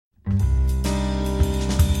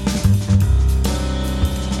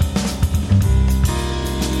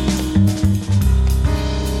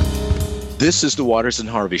This is the Waters and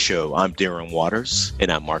Harvey Show. I'm Darren Waters.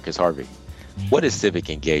 And I'm Marcus Harvey. What is civic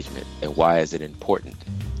engagement and why is it important?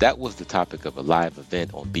 That was the topic of a live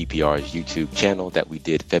event on BPR's YouTube channel that we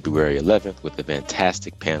did February 11th with a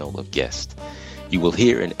fantastic panel of guests. You will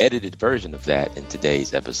hear an edited version of that in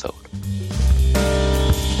today's episode.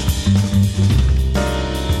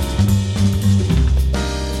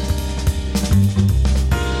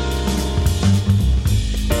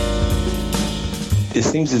 It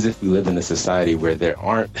seems as if we live in a society where there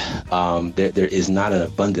is not an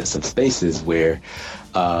abundance of spaces where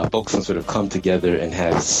folks can sort of come together and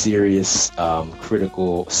have serious,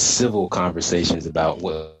 critical, civil conversations about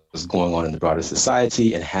what's going on in the broader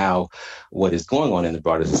society and how what is going on in the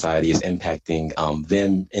broader society is impacting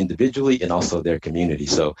them individually and also their community.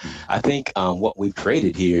 So I think what we've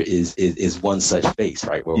created here is one such space,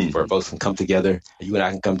 right, where folks can come together, you and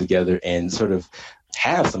I can come together and sort of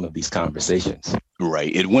have some of these conversations.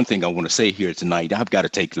 Right. And one thing I want to say here tonight, I've got to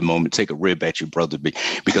take the moment, take a rib at you, brother,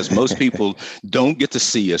 because most people don't get to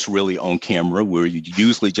see us really on camera. We're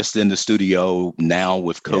usually just in the studio. Now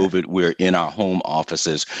with COVID, We're in our home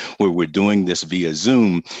offices where we're doing this via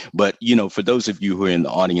Zoom. But, you know, for those of you who are in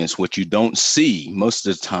the audience, what you don't see most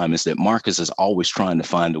of the time is that Marcus is always trying to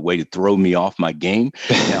find a way to throw me off my game.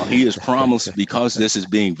 Now, he has promised, because this is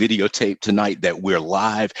being videotaped tonight, that we're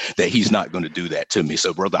live, that he's not going to do that to me.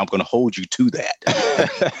 So, brother, I'm going to hold you to that.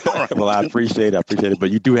 Well, I appreciate it,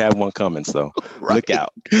 but you do have one coming, so Look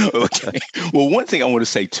out. Okay. Well, one thing I want to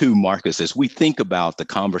say too, Marcus, as we think about the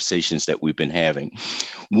conversations that we've been having,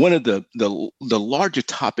 one of the larger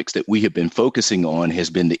topics that we have been focusing on has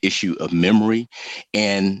been the issue of memory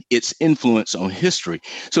and its influence on history.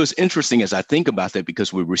 So it's interesting as I think about that,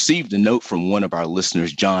 because we received a note from one of our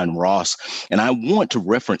listeners, John Ross, and I want to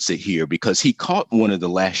reference it here because he caught one of the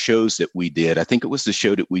last shows that we did. I think it was the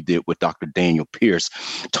show that we did with Dr. Daniel Pierce,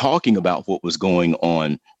 talking about what was going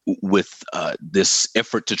on with this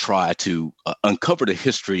effort to try to uncover the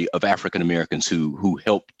history of African Americans who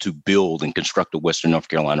helped to build and construct the Western North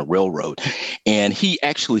Carolina Railroad. And he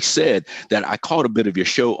actually said that I caught a bit of your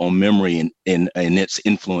show on memory and its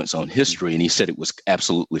influence on history. And he said it was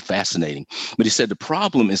absolutely fascinating. But he said the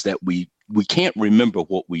problem is that we can't remember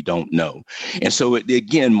what we don't know. And so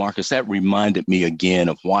again, Marcus, that reminded me again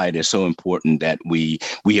of why it is so important that we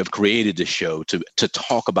have created this show to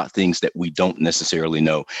talk about things that we don't necessarily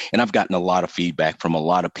know. And I've gotten a lot of feedback from a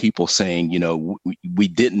lot of people saying, you know, we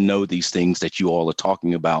didn't know these things that you all are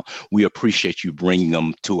talking about. We appreciate you bringing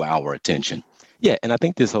them to our attention. Yeah, and I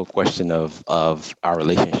think this whole question of our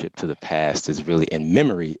relationship to the past is really, in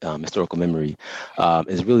memory, historical memory,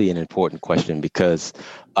 is really an important question because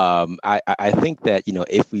I think that, you know,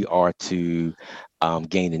 if we are to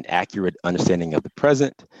gain an accurate understanding of the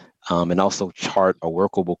present, and also chart a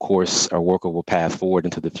workable course or workable path forward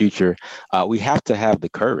into the future, we have to have the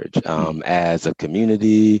courage as a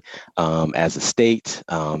community, as a state,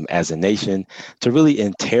 as a nation, to really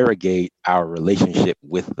interrogate our relationship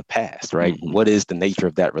with the past, right? Mm-hmm. What is the nature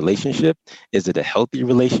of that relationship? Is it a healthy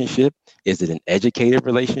relationship? Is it an educated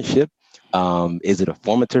relationship? Is it a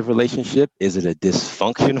formative relationship? Is it a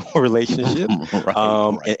dysfunctional relationship?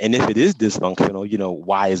 Right. And if it is dysfunctional, you know,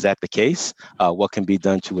 why is that the case? What can be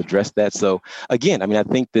done to address that? So again, I mean, I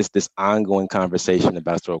think this ongoing conversation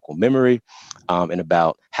about historical memory and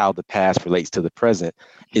about how the past relates to the present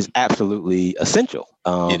is absolutely essential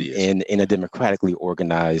in a democratically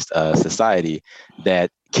organized society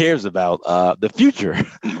that cares about the future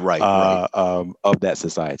of that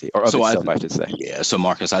society, or of itself, I should say. Yeah. So,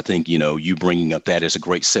 Marcus, I think, you know, you bringing up that is a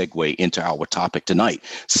great segue into our topic tonight,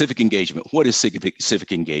 civic engagement. What is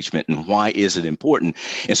civic engagement and why is it important?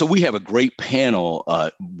 And so we have a great panel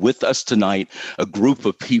with us tonight, a group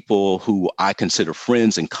of people who I consider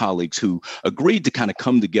friends and colleagues who agreed to kind of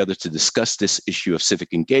come together to discuss this issue of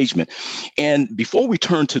civic engagement. And before we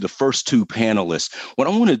turn to the first two panelists, what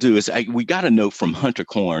I want to do is we got a note from Hunter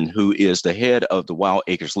Korn, who is the head of the Wild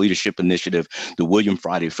Acres Leadership Initiative, the William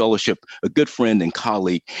Friday Fellowship, a good friend and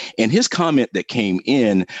colleague. And his comment that came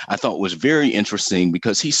in, I thought was very interesting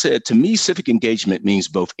because he said, to me, civic engagement means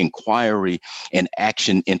both inquiry and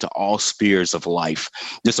action into all spheres of life.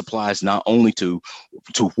 This applies not only to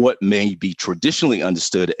what may be traditionally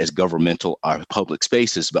understood as governmental or public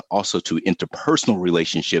spaces, but also to interpersonal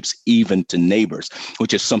relationships, even to neighbors,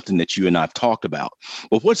 which is something that you and I have talked about.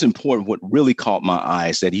 But what's important, what really caught my eye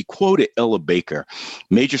realized that he quoted Ella Baker,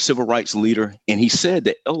 major civil rights leader, and he said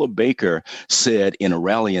that Ella Baker said in a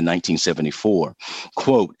rally in 1974,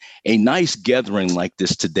 quote, "A nice gathering like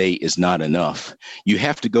this today is not enough. You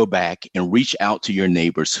have to go back and reach out to your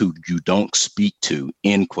neighbors who you don't speak to,"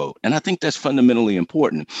 end quote. And I think that's fundamentally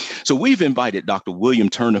important. So we've invited Dr. William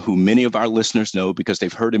Turner, who many of our listeners know because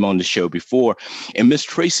they've heard him on the show before, and Miss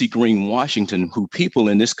Tracy Green Washington, who people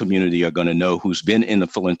in this community are going to know, who's been in the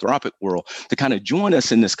philanthropic world, to kind of join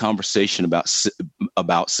us in this conversation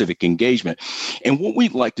about civic engagement. And what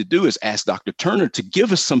we'd like to do is ask Dr. Turner to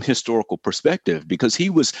give us some historical perspective, because he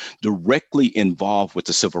was directly involved with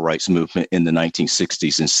the civil rights movement in the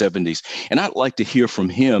 1960s and 70s. And I'd like to hear from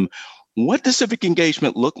him what does civic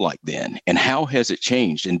engagement look like then, and how has it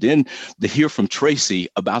changed? And then to hear from Tracy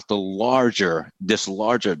about the larger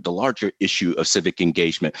issue of civic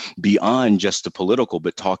engagement beyond just the political,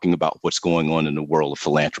 but talking about what's going on in the world of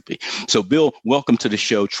philanthropy. So, Bill, welcome to the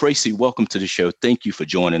show. Tracy, welcome to the show. Thank you for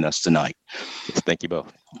joining us tonight. Yes, thank you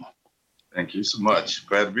both. Thank you so much.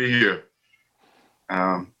 Glad to be here.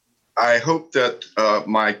 I hope that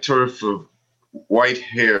my turf of white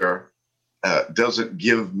hair doesn't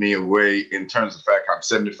give me away in terms of the fact I'm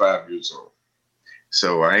 75 years old.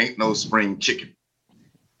 So I ain't no spring chicken.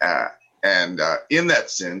 And in that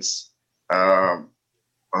sense,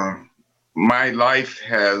 my life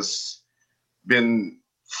has been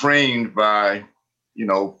framed by,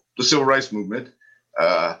 the civil rights movement.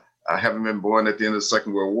 I haven't been born at the end of the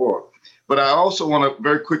Second World War. But I also want to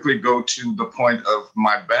very quickly go to the point of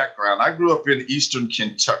my background. I grew up in Eastern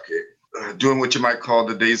Kentucky, during what you might call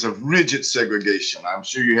the days of rigid segregation. I'm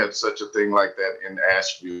sure you had such a thing like that in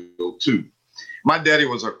Asheville, too. My daddy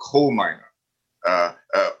was a coal miner.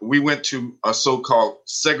 We went to a so-called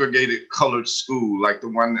segregated colored school, like the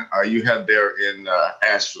one you had there in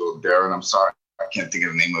Asheville, Darren. I'm sorry, I can't think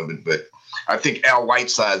of the name of it, but I think Al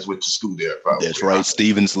Whitesides went to school there. Probably. That's right,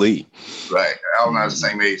 Stevens Lee. Right, Al and I are the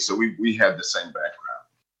same age, so we had the same background.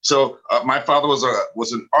 So my father was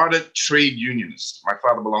an ardent trade unionist. My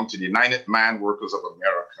father belonged to the United Mine Workers of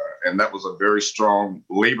America, and that was a very strong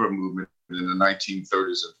labor movement in the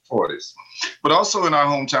 1930s and 40s. But also in our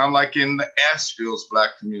hometown, like in Asheville's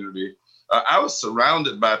Black community, I was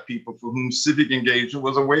surrounded by people for whom civic engagement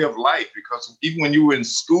was a way of life, because even when you were in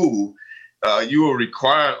school, you were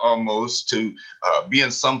required almost to be in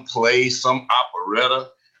some play, some operetta.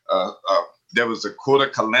 There was a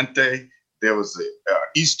Corte Calente. There was the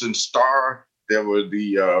Eastern Star. There were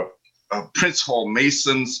the Prince Hall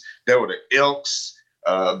Masons. There were the Elks.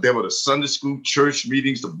 There were the Sunday school church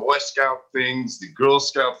meetings, the Boy Scout things, the Girl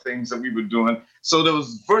Scout things that we were doing. So there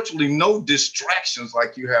was virtually no distractions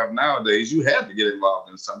like you have nowadays. You had to get involved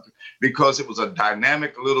in something because it was a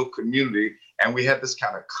dynamic little community, and we had this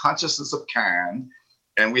kind of consciousness of kind,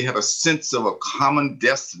 and we had a sense of a common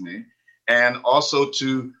destiny. And also,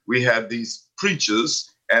 too, we had these preachers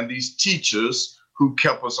and these teachers who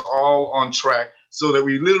kept us all on track, so that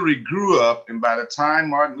we literally grew up. And by the time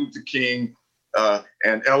Martin Luther King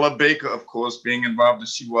and Ella Baker, of course, being involved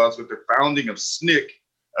as she was with the founding of SNCC,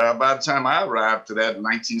 by the time I arrived to that in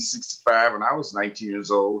 1965, and I was 19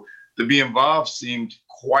 years old, to be involved seemed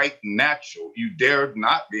quite natural. You dared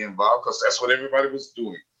not be involved because that's what everybody was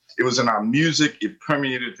doing. It was in our music. It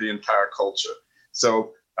permeated the entire culture.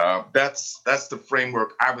 So that's the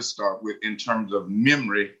framework I would start with in terms of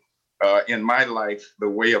memory. In my life, the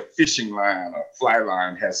way a fishing line or fly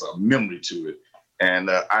line has a memory to it. And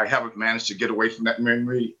I haven't managed to get away from that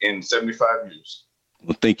memory in 75 years.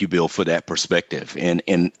 Well, thank you, Bill, for that perspective. And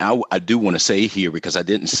I do want to say here, because I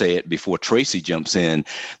didn't say it before Tracy jumps in,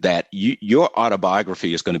 that your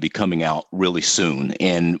autobiography is going to be coming out really soon.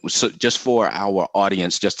 And so just for our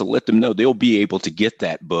audience, just to let them know, they'll be able to get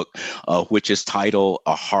that book, which is titled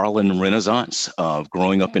A Harlan Renaissance,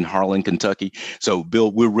 Growing Up in Harlan, Kentucky. So,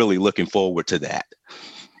 Bill, we're really looking forward to that.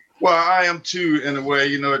 Well, I am too, in a way.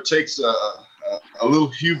 It takes a little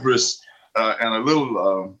hubris and a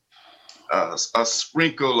little a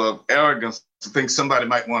sprinkle of arrogance to think somebody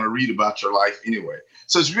might want to read about your life anyway.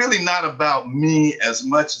 So it's really not about me as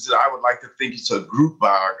much as I would like to think it's a group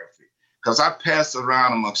biography, because I passed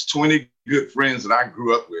around amongst 20 good friends that I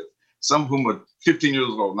grew up with, some of whom are 15 years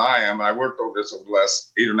older than I am. And I worked over this over the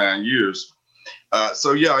last 8 or 9 years.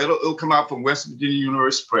 So yeah, it'll come out from West Virginia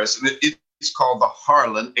University Press, and it's called The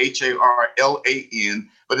Harlan, Harlan,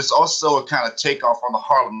 but it's also a kind of takeoff on the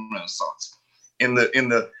Harlem Renaissance. In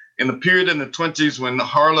the period in the 20s when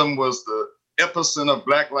Harlem was the epicenter of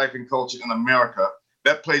Black life and culture in America,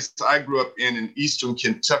 that place I grew up in Eastern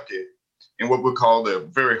Kentucky, in what we call the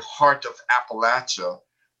very heart of Appalachia,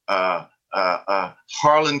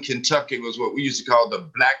 Harlan, Kentucky was what we used to call the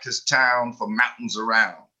blackest town for mountains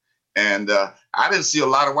around. And I didn't see a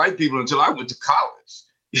lot of white people until I went to college.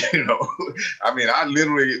 You know, I mean, I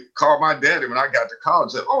literally called my daddy when I got to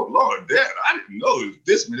college and said, "Oh, Lord, Dad, I didn't know there was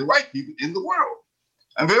this many white people in the world."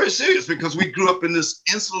 I'm very serious because we grew up in this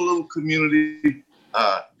insular little community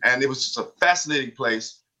and it was just a fascinating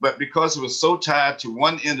place. But because it was so tied to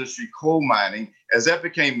one industry, coal mining, as that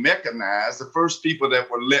became mechanized, the first people that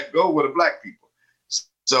were let go were the Black people.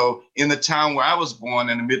 So in the town where I was born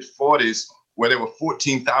in the mid 40s, where there were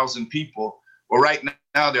 14,000 people, well, right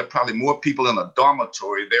now there are probably more people in a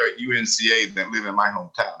dormitory there at UNCA than live in my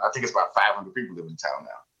hometown. I think it's about 500 people live in town now.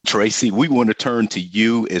 Tracy, we want to turn to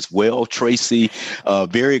you as well. Tracy,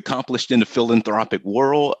 very accomplished in the philanthropic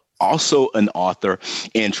world, also an author.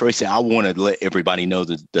 And Tracy, I want to let everybody know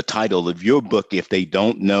the title of your book, if they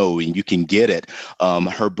don't know, and you can get it.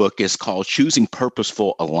 Her book is called Choosing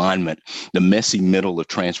Purposeful Alignment, The Messy Middle of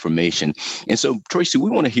Transformation. And so, Tracy, we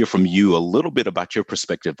want to hear from you a little bit about your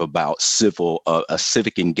perspective about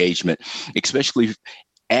civic engagement, especially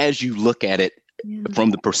as you look at it from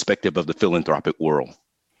the perspective of the philanthropic world.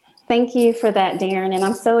 Thank you for that, Darren. And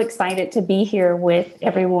I'm so excited to be here with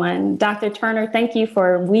everyone. Dr. Turner, thank you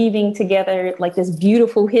for weaving together like this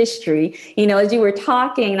beautiful history. You know, as you were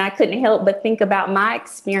talking, I couldn't help but think about my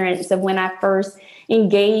experience of when I first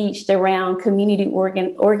engaged around community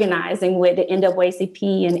organizing with the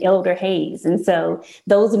NAACP and Elder Hayes. And so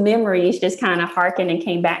those memories just kind of hearkened and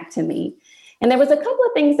came back to me. And there was a couple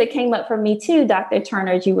of things that came up for me too, Dr.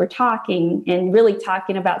 Turner, as you were talking and really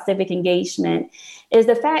talking about civic engagement, is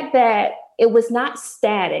the fact that it was not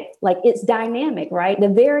static, like it's dynamic, right? The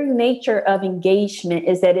very nature of engagement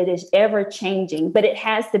is that it is ever changing, but it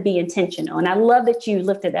has to be intentional. And I love that you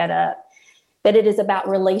lifted that up, that it is about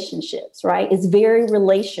relationships, right? It's very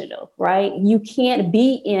relational, right? You can't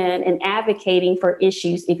be in and advocating for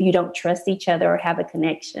issues if you don't trust each other or have a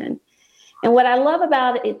connection. And what I love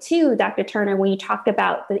about it too, Dr. Turner, when you talked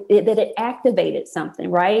about that it activated something,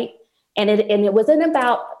 right? And it wasn't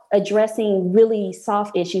about addressing really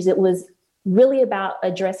soft issues. It was really about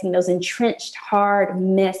addressing those entrenched, hard,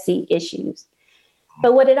 messy issues.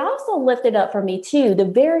 But what it also lifted up for me too, the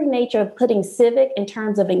very nature of putting civic in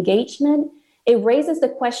terms of engagement, it raises the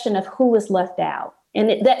question of who was left out.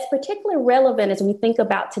 And that's particularly relevant as we think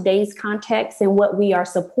about today's context and what we are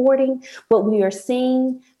supporting, what we are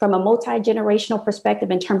seeing from a multi-generational perspective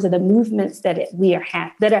in terms of the movements that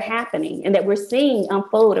are happening and that we're seeing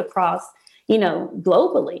unfold across,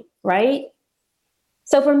 globally, right?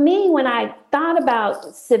 So for me, when I thought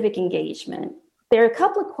about civic engagement, there are a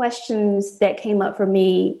couple of questions that came up for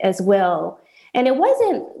me as well. And it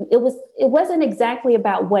wasn't exactly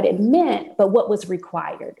about what it meant, but what was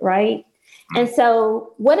required, right? And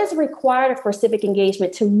so what is required for civic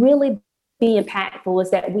engagement to really be impactful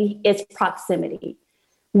is that it's proximity.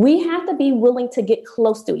 We have to be willing to get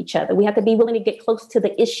close to each other. We have to be willing to get close to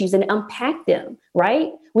the issues and unpack them,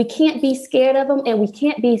 right? We can't be scared of them and we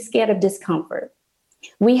can't be scared of discomfort.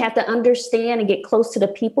 We have to understand and get close to the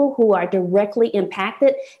people who are directly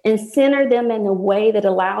impacted and center them in a way that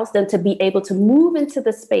allows them to be able to move into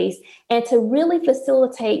the space and to really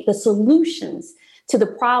facilitate the solutions to the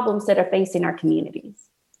problems that are facing our communities.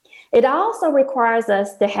 It also requires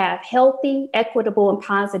us to have healthy, equitable, and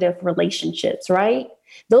positive relationships, right?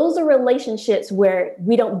 Those are relationships where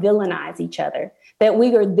we don't villainize each other, that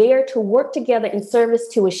we are there to work together in service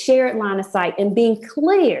to a shared line of sight and being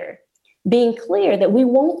clear that we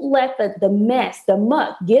won't let the mess, the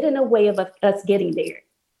muck get in the way of us getting there.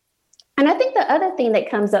 And I think the other thing that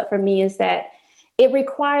comes up for me is that it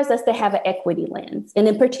requires us to have an equity lens, and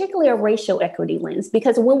in particular a racial equity lens,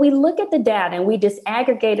 because when we look at the data and we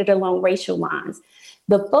disaggregate it along racial lines,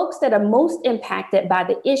 the folks that are most impacted by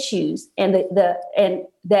the issues and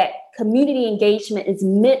that community engagement is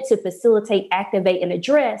meant to facilitate, activate, and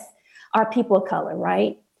address are people of color,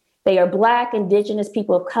 right? They are Black, Indigenous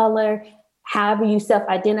people of color, however you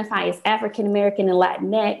self-identify as African American and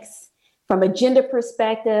Latinx, from a gender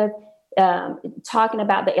perspective, talking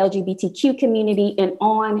about the LGBTQ community, and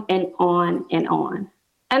on and on and on.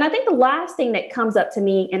 And I think the last thing that comes up to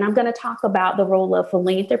me, and I'm going to talk about the role of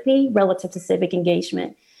philanthropy relative to civic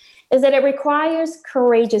engagement, is that it requires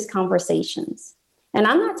courageous conversations. And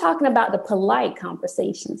I'm not talking about the polite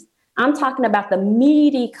conversations. I'm talking about the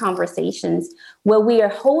meaty conversations where we are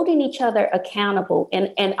holding each other accountable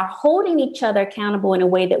and are holding each other accountable in a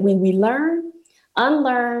way that we relearn,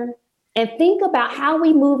 unlearn, and think about how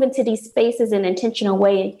we move into these spaces in an intentional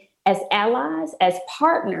way as allies, as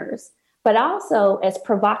partners, but also as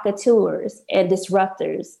provocateurs and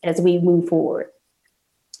disruptors as we move forward.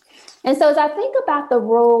 And so as I think about the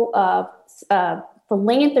role of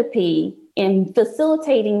philanthropy in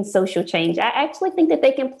facilitating social change, I actually think that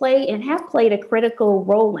they can play and have played a critical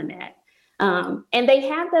role in that. And they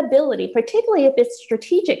have the ability, particularly if it's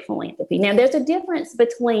strategic philanthropy. Now, there's a difference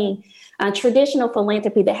between traditional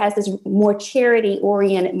philanthropy that has this more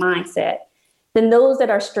charity-oriented mindset than those that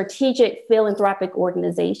are strategic philanthropic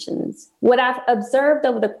organizations. What I've observed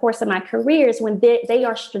over the course of my career is when they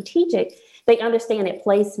are strategic, they understand that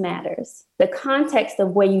place matters. The context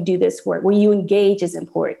of where you do this work, where you engage, is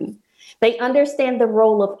important. They understand the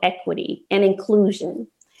role of equity and inclusion.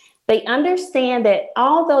 They understand that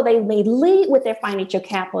although they may lead with their financial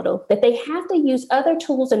capital, that they have to use other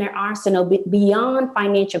tools in their arsenal beyond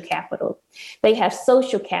financial capital. They have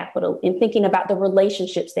social capital in thinking about the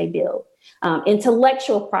relationships they build,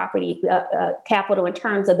 intellectual property capital in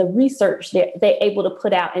terms of the research that they're able to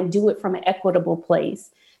put out and do it from an equitable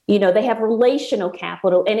place. You know, they have relational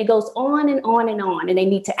capital, and it goes on and on and on, and they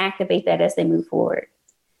need to activate that as they move forward.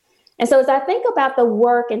 And so as I think about the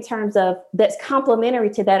work in terms of that's complementary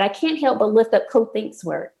to that, I can't help but lift up CoThink's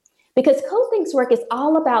work, because CoThink's work is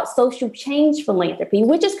all about social change philanthropy,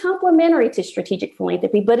 which is complementary to strategic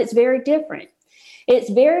philanthropy, but it's very different.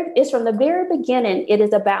 It's from the very beginning, it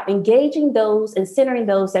is about engaging those and centering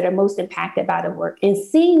those that are most impacted by the work and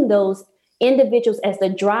seeing those individuals as the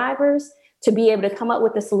drivers to be able to come up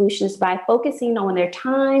with the solutions by focusing on their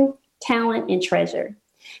time, talent, and treasure.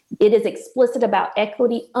 It is explicit about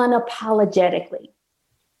equity unapologetically.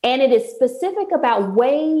 And it is specific about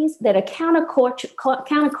ways that are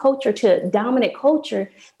counterculture to dominant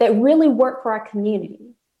culture that really work for our community.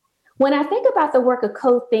 When I think about the work of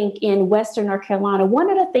CoThink in Western North Carolina, one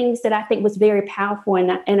of the things that I think was very powerful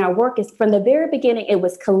in our work is from the very beginning, it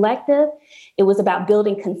was collective, it was about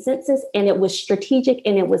building consensus, and it was strategic,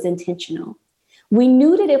 and it was intentional. We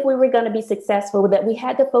knew that if we were going to be successful, that we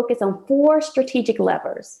had to focus on 4 strategic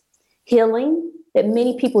levers: healing, that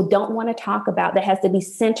many people don't want to talk about, that has to be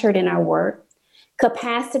centered in our work;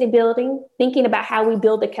 capacity building, thinking about how we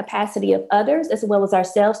build the capacity of others as well as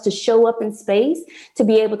ourselves to show up in space, to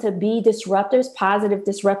be able to be disruptors, positive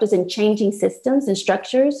disruptors in changing systems and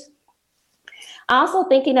structures. Also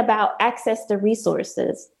thinking about access to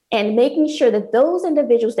resources and making sure that those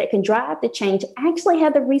individuals that can drive the change actually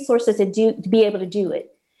have the resources to be able to do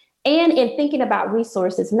it. And in thinking about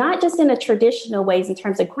resources, not just in a traditional ways in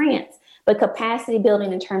terms of grants, but capacity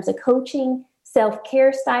building in terms of coaching,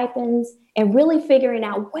 self-care stipends, and really figuring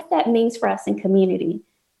out what that means for us in community.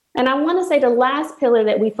 And I want to say the last pillar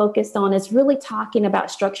that we focused on is really talking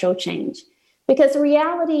about structural change. Because the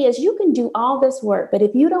reality is you can do all this work, but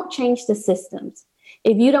if you don't change the systems,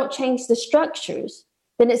 if you don't change the structures,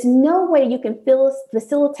 then there's no way you can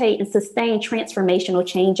facilitate and sustain transformational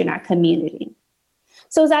change in our community.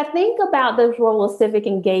 So as I think about the role of civic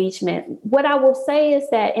engagement, what I will say is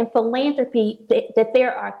that in philanthropy, that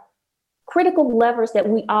there are critical levers that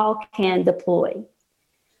we all can deploy.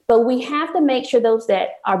 But we have to make sure those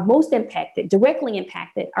that are most impacted, directly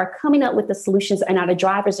impacted, are coming up with the solutions and are the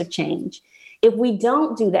drivers of change. If we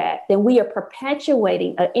don't do that, then we are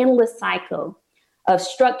perpetuating an endless cycle of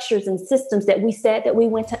structures and systems that we said that we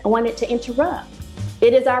wanted to interrupt.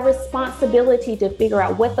 It is our responsibility to figure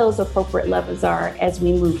out what those appropriate levers are as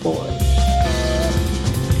we move forward.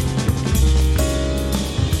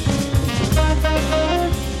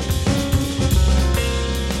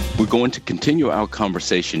 We're going to continue our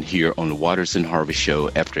conversation here on the Waters and Harvey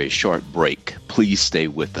Show after a short break. Please stay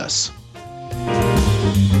with us.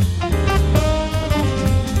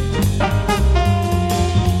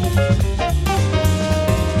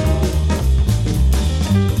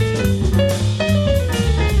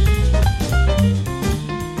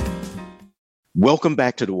 Welcome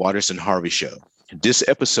back to the Waters and Harvey Show. This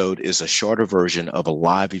episode is a shorter version of a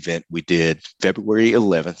live event we did February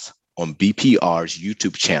 11th on BPR's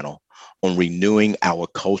YouTube channel on renewing our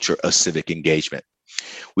culture of civic engagement.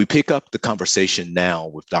 We pick up the conversation now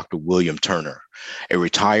with Dr. William Turner, a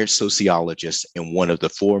retired sociologist and one of the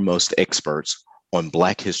foremost experts on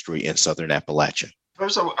Black history in Southern Appalachia.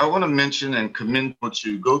 First, I want to mention and commend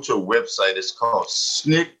you to go to a website. It's called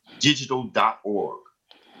snicdigital.org.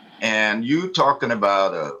 And you talking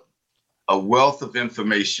about a wealth of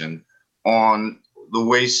information on the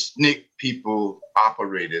way SNCC people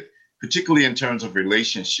operated, particularly in terms of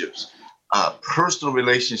relationships, personal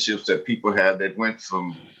relationships that people had that went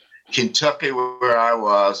from Kentucky, where I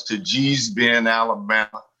was, to Gee's Bend,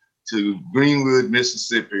 Alabama, to Greenwood,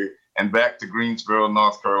 Mississippi, and back to Greensboro,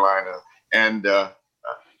 North Carolina. And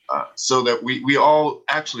so that we all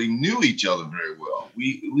actually knew each other very well.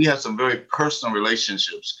 We had some very personal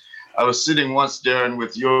relationships. I was sitting once, Darren,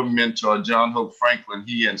 with your mentor, John Hope Franklin,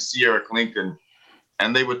 he and C. Eric Lincoln,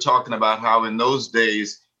 and they were talking about how in those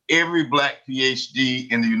days, every Black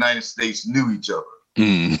PhD in the United States knew each other.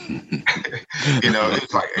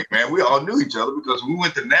 It's like, hey, man, we all knew each other because when we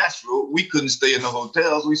went to Nashville, we couldn't stay in the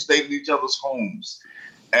hotels. We stayed in each other's homes.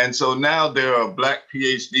 And so now there are Black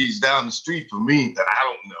PhDs down the street from me that I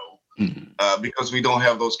don't know because we don't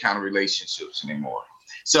have those kind of relationships anymore.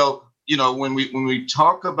 So, when we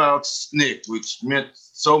talk about SNCC, which meant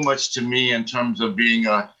so much to me in terms of being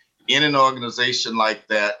in an organization like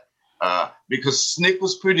that, because SNCC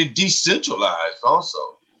was pretty decentralized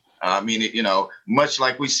also. Much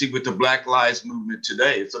like we see with the Black Lives Movement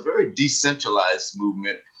today, it's a very decentralized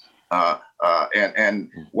movement. And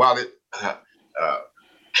while it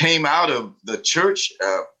came out of the church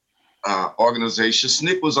organization,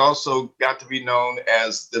 SNCC was also got to be known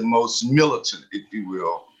as the most militant, if you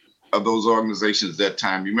will, of those organizations at that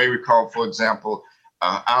time. You may recall, for example,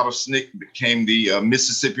 out of SNCC became the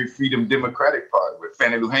Mississippi Freedom Democratic Party with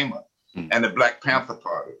Fannie Lou Hamer and the Black Panther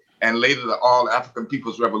Party, and later the All African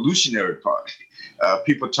People's Revolutionary Party.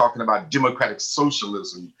 People talking about democratic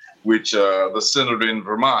socialism, which the senator in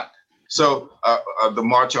Vermont. So the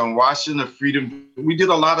March on Washington, freedom, we did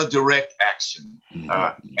a lot of direct action.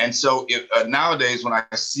 And so nowadays, when I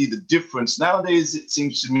see the difference, nowadays it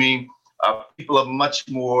seems to me people are much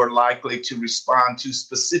more likely to respond to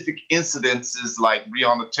specific incidences like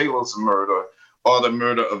Breonna Taylor's murder or the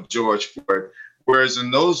murder of George Floyd. Whereas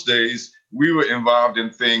in those days, we were involved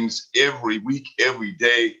in things every week, every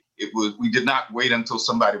day. We did not wait until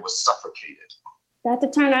somebody was suffocated.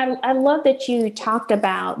 Dr. Turner, I love that you talked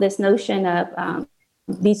about this notion of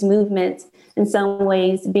these movements in some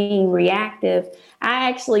ways being reactive. I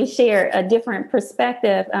actually share a different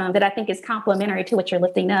perspective that I think is complementary to what you're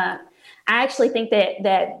lifting up. I actually think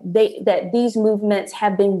that these movements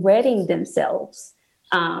have been readying themselves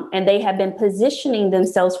and they have been positioning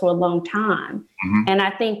themselves for a long time. Mm-hmm. And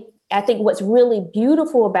I think what's really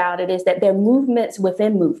beautiful about it is that they're movements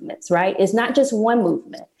within movements, right? It's not just one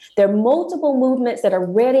movement. There are multiple movements that are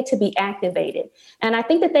ready to be activated. And I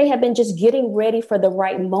think that they have been just getting ready for the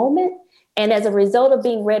right moment. And as a result of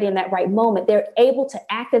being ready in that right moment, they're able to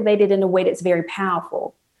activate it in a way that's very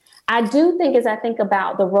powerful. I do think, as I think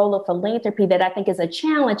about the role of philanthropy, that I think is a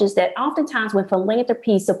challenge is that oftentimes when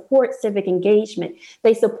philanthropy supports civic engagement,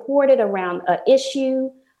 they support it around an issue,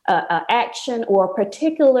 action, or a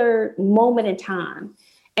particular moment in time.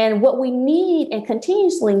 And what we need and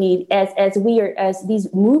continuously need as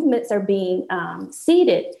these movements are being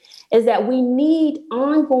seeded is that we need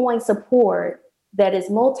ongoing support that is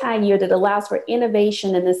multi-year, that allows for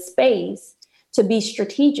innovation in this space to be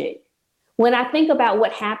strategic. When I think about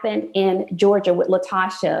what happened in Georgia with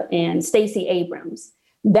Latasha and Stacey Abrams,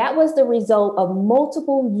 that was the result of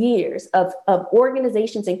multiple years of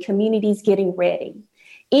organizations and communities getting ready.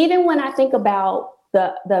 Even when I think about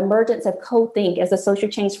the emergence of CoThink as a social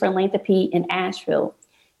change philanthropy in Asheville,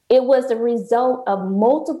 it was the result of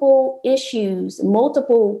multiple issues,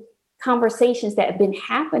 multiple conversations that have been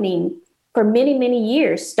happening for many, many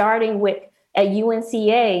years, starting with at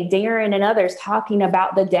UNCA, Darren and others talking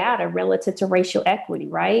about the data relative to racial equity,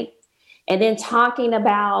 right? And then talking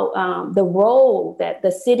about the role that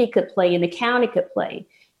the city could play and the county could play.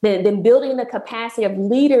 Then building the capacity of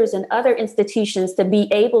leaders and other institutions to be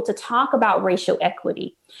able to talk about racial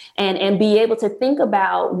equity and be able to think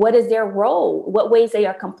about what is their role, what ways they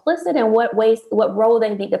are complicit, and what role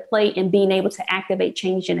they need to play in being able to activate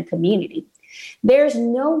change in a community. There's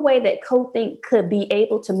no way that CoThink could be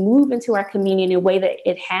able to move into our community in a way that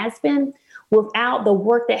it has been without the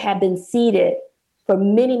work that had been seeded for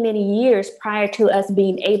many, many years prior to us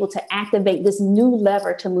being able to activate this new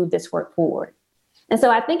lever to move this work forward. And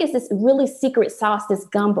so I think it's this really secret sauce, this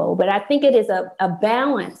gumbo, but I think it is a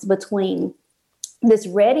balance between this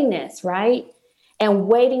readiness, right? And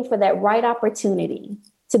waiting for that right opportunity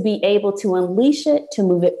to be able to unleash it, to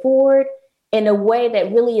move it forward in a way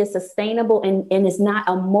that really is sustainable and is not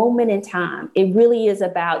a moment in time. It really is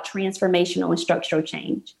about transformational and structural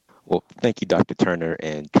change. Well, thank you, Dr. Turner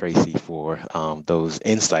and Tracy, for those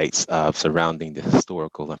insights surrounding the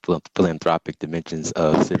historical and philanthropic dimensions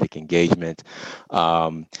of civic engagement.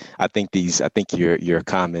 I think your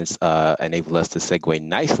comments enable us to segue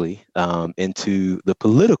nicely into the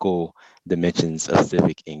political dimensions of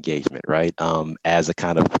civic engagement, right? As a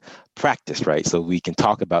kind of practice, right? So we can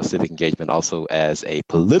talk about civic engagement also as a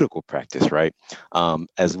political practice, right?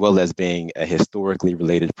 As well as being a historically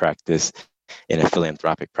related practice in a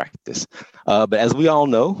philanthropic practice. But as we all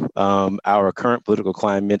know, our current political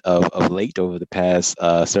climate of late over the past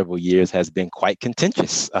several years has been quite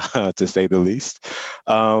contentious, to say the least.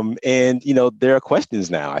 And, there are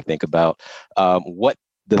questions now, I think, about what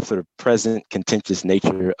the sort of present contentious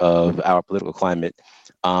nature of our political climate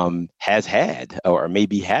has had or may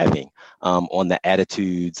be having on the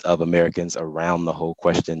attitudes of Americans around the whole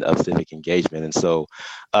question of civic engagement. And so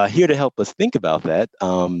here to help us think about that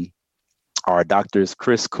are Doctors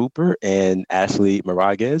Chris Cooper and Ashley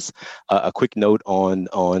Miraguez. A quick note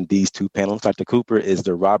on these two panels. Dr. Cooper is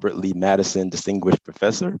the Robert Lee Madison Distinguished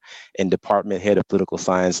Professor and Department Head of Political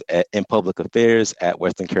Science and Public Affairs at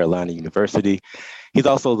Western Carolina University. He's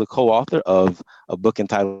also the co-author of a book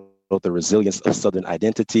entitled The Resilience of Southern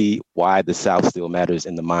Identity, Why the South Still Matters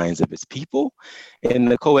in the Minds of Its People,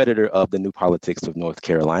 and the co-editor of The New Politics of North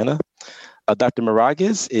Carolina. Dr.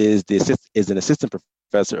 Miraguez is an assistant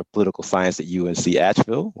professor of political science at UNC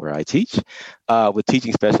Asheville, where I teach, with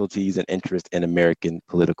teaching specialties and interest in American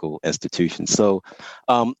political institutions. So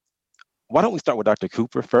why don't we start with Dr.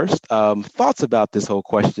 Cooper first? Thoughts about this whole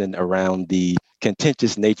question around the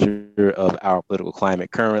contentious nature of our political climate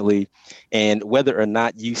currently, and whether or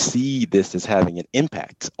not you see this as having an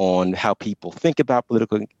impact on how people think about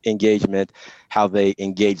political engagement, how they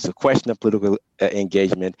engage the question of political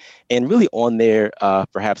engagement, and really on their,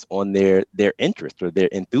 perhaps on their interest or their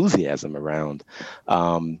enthusiasm around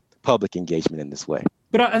public engagement in this way.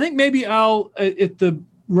 But I think maybe I'll,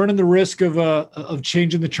 running the risk of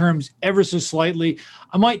changing the terms ever so slightly,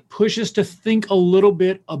 I might push us to think a little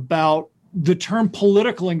bit about the term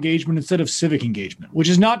political engagement instead of civic engagement, which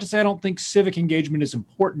is not to say I don't think civic engagement is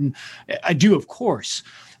important. I do, of course.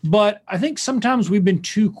 But I think sometimes we've been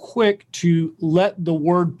too quick to let the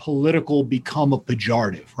word political become a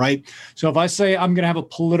pejorative, right? So if I say I'm going to have a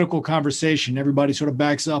political conversation, everybody sort of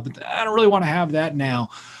backs up. And I don't really want to have that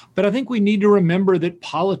now. But I think we need to remember that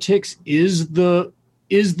politics is the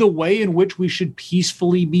way in which we should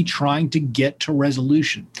peacefully be trying to get to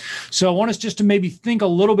resolution. So I want us just to maybe think a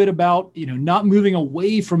little bit about, not moving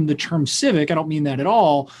away from the term civic. I don't mean that at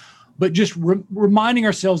all, but just reminding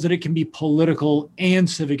ourselves that it can be political and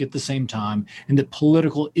civic at the same time, and that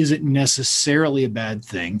political isn't necessarily a bad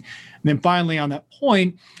thing. And then finally, on that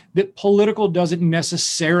point, that political doesn't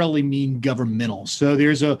necessarily mean governmental. So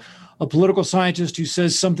there's a political scientist who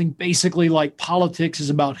says something basically like politics is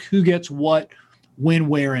about who gets what, when,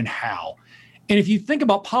 where, and how. And if you think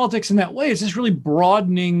about politics in that way, it's this really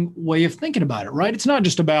broadening way of thinking about it, right? It's not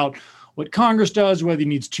just about what Congress does, whether it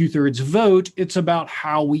needs 2/3 vote. It's about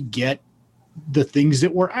how we get the things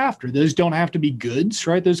that we're after. Those don't have to be goods,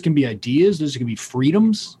 right? Those can be ideas. Those can be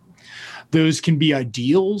freedoms. Those can be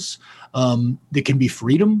ideals. That can be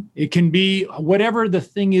freedom. It can be whatever the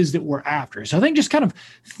thing is that we're after. So I think just kind of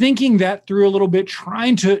thinking that through a little bit,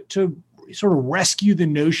 trying to sort of rescue the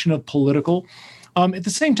notion of political. At the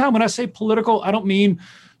same time, when I say political, I don't mean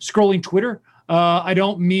scrolling Twitter. I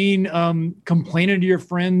don't mean complaining to your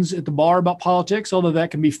friends at the bar about politics, although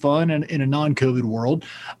that can be fun in a non-COVID world.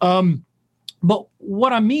 But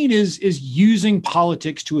what I mean is using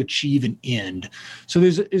politics to achieve an end. So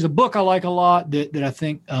there's a book I like a lot that I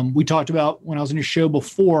think we talked about when I was on your show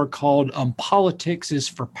before called Politics is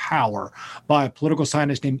for Power by a political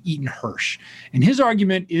scientist named Eaton Hirsch. And his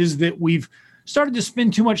argument is that we've started to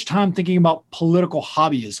spend too much time thinking about political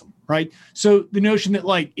hobbyism, right? So the notion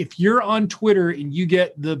that if you're on Twitter and you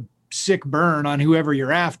get the sick burn on whoever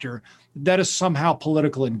you're after, that is somehow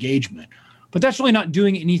political engagement. But that's really not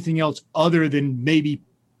doing anything else other than maybe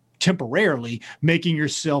temporarily making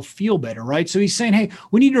yourself feel better, right? So he's saying, hey,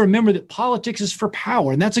 we need to remember that politics is for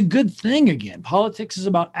power. And that's a good thing again. Politics is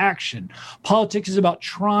about action. Politics is about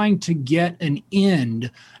trying to get an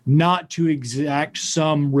end, not to exact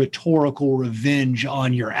some rhetorical revenge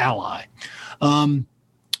on your ally. And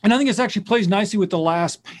I think this actually plays nicely with the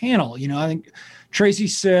last panel. I think Tracy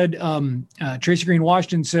said, Tracy Green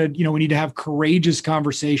Washington said, we need to have courageous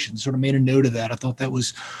conversations, sort of made a note of that. I thought that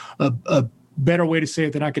was a better way to say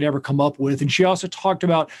it than I could ever come up with. And she also talked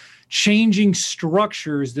about changing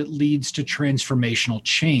structures that leads to transformational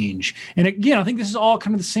change. And again, I think this is all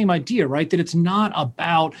kind of the same idea, right? That it's not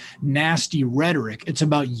about nasty rhetoric. It's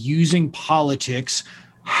about using politics,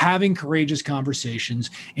 having courageous conversations,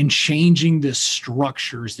 and changing the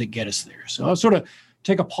structures that get us there. So I'll sort of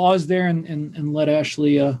take a pause there and let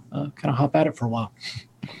Ashley kind of hop at it for a while.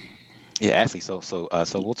 Yeah, Ashley. So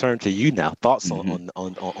we'll turn to you now. Thoughts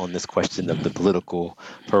on this question of the political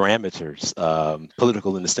parameters,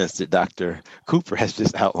 political in the sense that Dr. Cooper has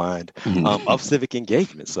just outlined, of civic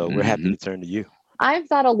engagement. So we're happy to turn to you. I've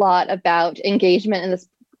thought a lot about engagement in this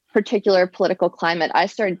particular political climate. I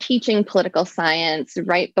started teaching political science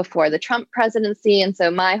right before the Trump presidency. And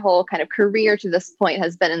so my whole kind of career to this point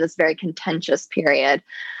has been in this very contentious period.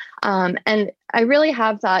 And I really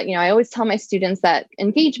have thought, I always tell my students that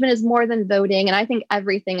engagement is more than voting. And I think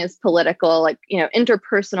everything is political, like,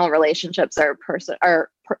 interpersonal relationships are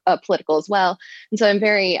political as well. And so I'm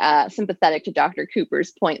very sympathetic to Dr.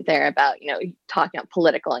 Cooper's point there about, talking about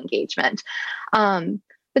political engagement.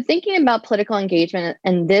 But thinking about political engagement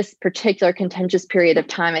in this particular contentious period of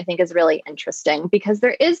time, I think is really interesting because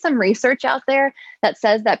there is some research out there that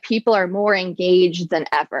says that people are more engaged than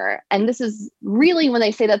ever. And this is really when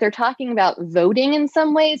they say that they're talking about voting in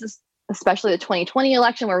some ways, especially the 2020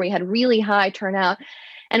 election where we had really high turnout.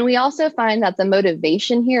 And we also find that the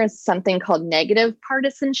motivation here is something called negative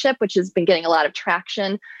partisanship, which has been getting a lot of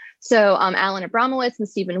traction. So Alan Abramowitz and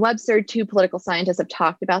Stephen Webster, two political scientists, have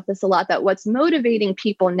talked about this a lot, that what's motivating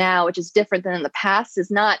people now, which is different than in the past,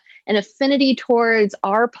 is not an affinity towards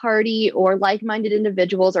our party or like-minded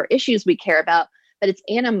individuals or issues we care about, but it's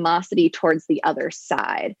animosity towards the other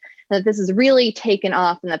side. That this has really taken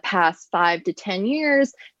off in the past 5 to 10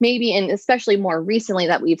 years, maybe, and especially more recently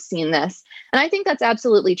that we've seen this. And I think that's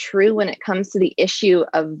absolutely true when it comes to the issue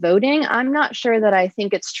of voting. I'm not sure that I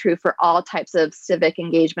think it's true for all types of civic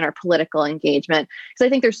engagement or political engagement, because I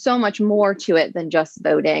think there's so much more to it than just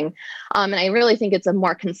voting. And I really think it's a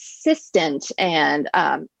more consistent and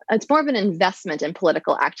it's more of an investment in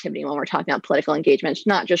political activity when we're talking about political engagement,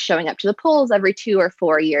 not just showing up to the polls every 2 or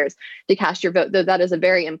 4 years to cast your vote, though that is a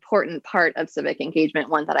very important part of civic engagement,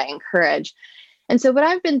 one that I encourage. And so what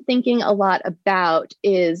I've been thinking a lot about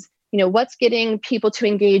is, what's getting people to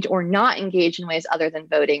engage or not engage in ways other than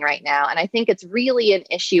voting right now. And I think it's really an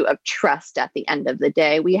issue of trust at the end of the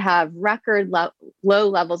day. We have record low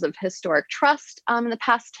levels of historic trust in the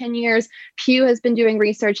past 10 years. Pew has been doing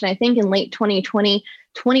research, and I think in late 2020,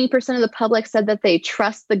 20% of the public said that they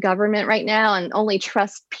trust the government right now and only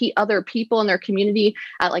trust other people in their community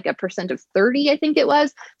at like a percent of 30, I think it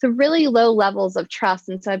was. So really low levels of trust.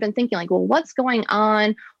 And so I've been thinking like, well, what's going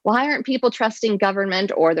on? Why aren't people trusting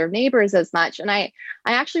government or their neighbors as much? And I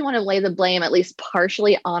actually want to lay the blame at least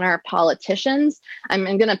partially on our politicians. I'm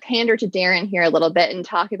going to pander to Darren here a little bit and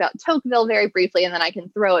talk about Tocqueville very briefly, and then I can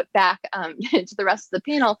throw it back to the rest of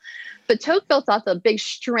the panel. But Tocqueville thought the big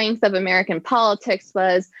strength of American politics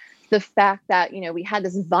was the fact that, we had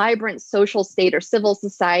this vibrant social state or civil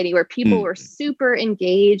society where people were super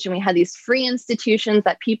engaged, and we had these free institutions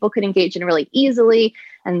that people could engage in really easily.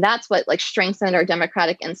 And that's what strengthened our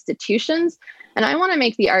democratic institutions. And I want to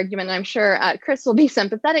make the argument, and I'm sure Chris will be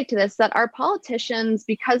sympathetic to this, that our politicians,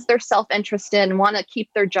 because they're self-interested and want to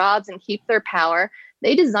keep their jobs and keep their power,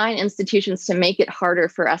 they design institutions to make it harder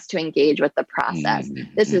for us to engage with the process.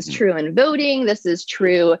 This is true in voting. This is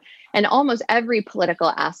true in almost every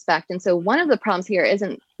political aspect. And so one of the problems here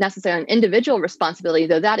isn't necessarily an individual responsibility,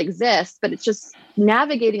 though that exists, but it's just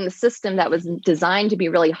navigating the system that was designed to be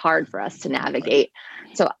really hard for us to navigate.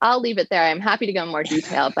 So I'll leave it there. I'm happy to go in more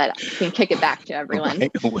detail, but I can kick it back to everyone.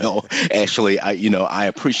 Right. Well, Ashley, I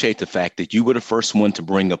appreciate the fact that you were the first one to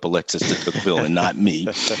bring up Alexis de Tocqueville and not me,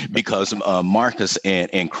 because Marcus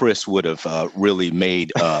and Chris would have really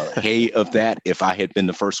made hay of that if I had been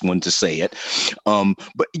the first one to say it.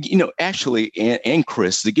 But, Ashley and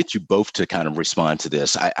Chris, to get you both to kind of respond to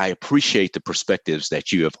this, I appreciate the perspectives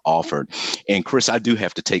that you have offered. And Chris, I do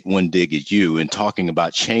have to take one dig at you in talking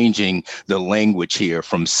about changing the language here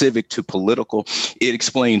from civic to political. It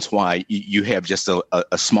explains why you have just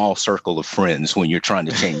a small circle of friends when you're trying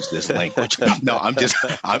to change this language. No, I'm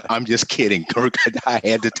just kidding. I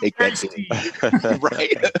had to take that dig.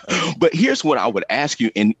 Right. But here's what I would ask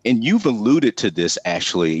you, and you've alluded to this,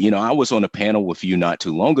 Ashley. I was on a panel with you not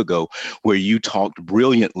too long ago where you talked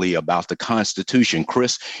brilliantly about the Constitution.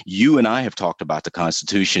 Chris, you and I have talked about the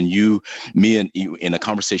Constitution. Me and you, in a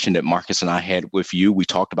conversation that Marcus and I had with you, we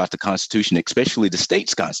talked about the Constitution, especially the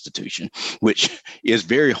state's Constitution, which is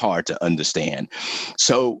very hard to understand.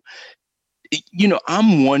 So,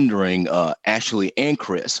 I'm wondering, Ashley and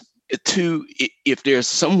Chris, if there's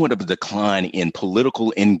somewhat of a decline in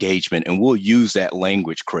political engagement, and we'll use that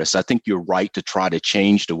language, Chris, I think you're right to try to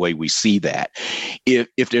change the way we see that.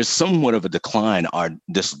 If there's somewhat of a decline or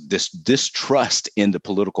this distrust in the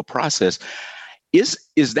political process,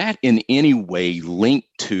 is that in any way linked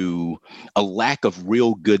to a lack of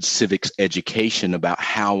real good civics education about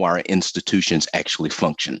how our institutions actually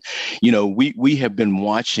function? We have been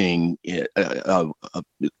watching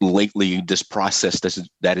lately this process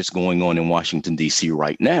that is going on in Washington, D.C.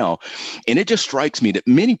 right now. And it just strikes me that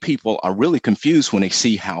many people are really confused when they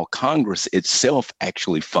see how Congress itself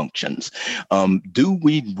actually functions. Do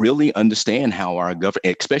we really understand how our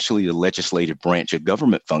government, especially the legislative branch of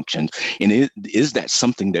government, functions? And is that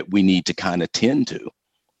something that we need to kind of tend to?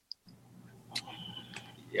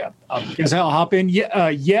 Yeah, guess I'll hop in. Yeah,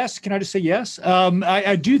 yes. Can I just say yes?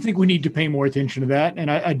 I do think we need to pay more attention to that, and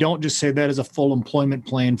I don't just say that as a full employment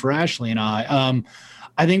plan for Ashley and I.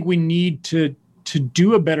 I think we need to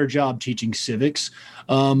do a better job teaching civics.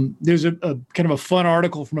 There's a kind of a fun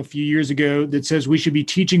article from a few years ago that says we should be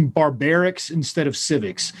teaching barbarics instead of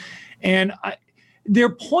civics, and their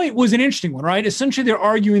point was an interesting one, right? Essentially, they're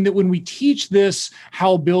arguing that when we teach this,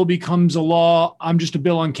 how a bill becomes a law, I'm just a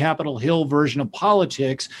bill on Capitol Hill version of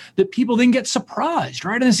politics, that people then get surprised,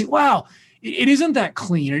 right? And they say, wow, it isn't that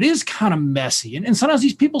clean. It is kind of messy. And sometimes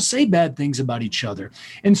these people say bad things about each other.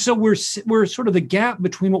 And so we're sort of the gap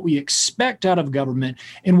between what we expect out of government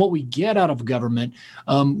and what we get out of government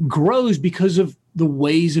grows because of the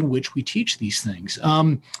ways in which we teach these things.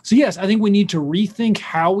 So yes, I think we need to rethink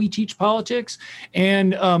how we teach politics.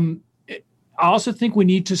 And I also think we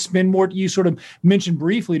need to spend more, you sort of mentioned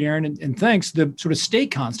briefly, Darren, and thanks, the sort of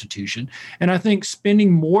state constitution. And I think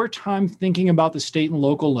spending more time thinking about the state and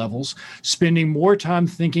local levels, spending more time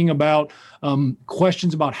thinking about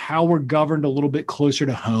questions about how we're governed a little bit closer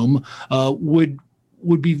to home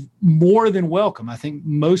would be more than welcome. I think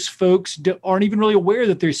most folks aren't even really aware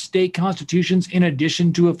that there's state constitutions in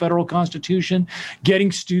addition to a federal constitution.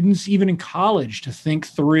 Getting students, even in college, to think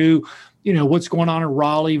through, what's going on in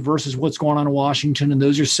Raleigh versus what's going on in Washington. And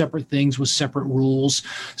those are separate things with separate rules.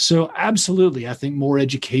 So absolutely, I think more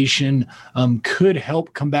education could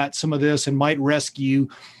help combat some of this and might rescue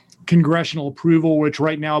congressional approval, which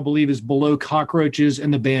right now I believe is below cockroaches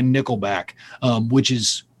and the band Nickelback, which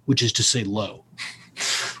is to say low.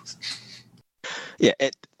 Yeah,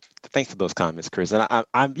 thanks for those comments, Chris. And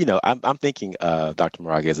I'm thinking, Dr.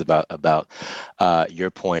 Moraga, about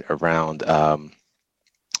your point around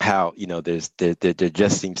how there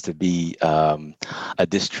just seems to be a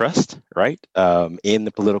distrust, right, in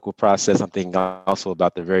the political process. I'm thinking also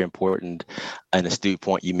about the very important and astute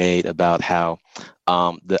point you made about how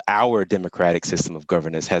our democratic system of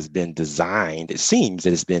governance has been designed. It seems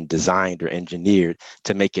that it's been designed or engineered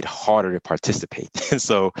to make it harder to participate. And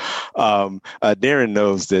so Darren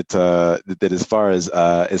knows that as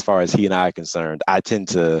far as he and I are concerned, I tend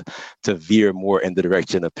to veer more in the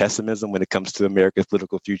direction of pessimism when it comes to America's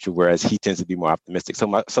political future, whereas he tends to be more optimistic. So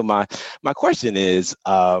my question is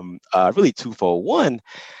really twofold. One,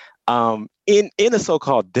 in a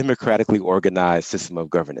so-called democratically organized system of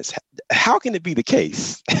governance, how can it be the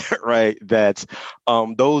case, right, that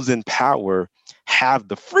those in power have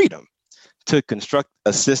the freedom to construct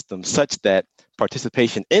a system such that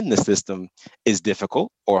participation in the system is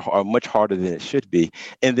difficult or much harder than it should be?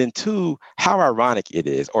 And then two, how ironic it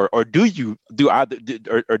is, or do you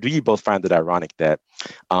both find it ironic that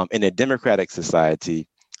in a democratic society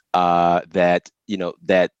that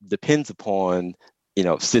depends upon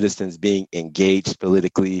citizens being engaged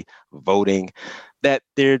politically, voting, that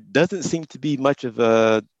there doesn't seem to be much of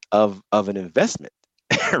an investment,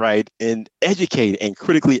 right, in educating and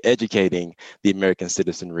critically educating the American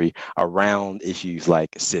citizenry around issues like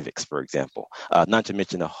civics, for example, not to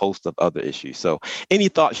mention a host of other issues. So any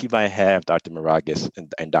thoughts you might have, Dr. Moraga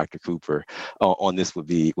and Dr. Cooper, on this would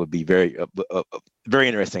be very, very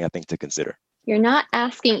interesting, I think, to consider. You're not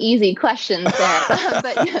asking easy questions there,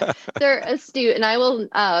 but they're astute. And I will,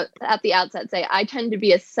 at the outset, say I tend to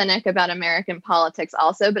be a cynic about American politics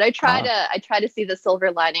also, but I try to see the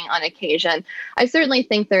silver lining on occasion. I certainly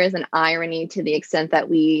think there is an irony to the extent that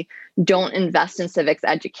we don't invest in civics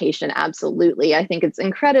education. Absolutely. I think it's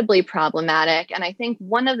incredibly problematic. And I think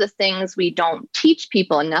one of the things we don't teach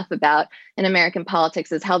people enough about in American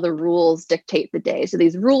politics is how the rules dictate the day. So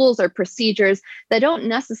these rules are procedures that don't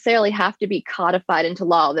necessarily have to be codified into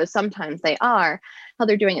law, although sometimes they are, how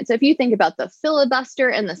they're doing it. So if you think about the filibuster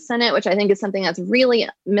in the Senate, which I think is something that's really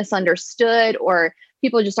misunderstood, or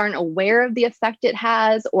people just aren't aware of the effect it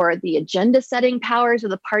has, or the agenda setting powers of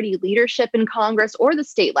the party leadership in Congress or the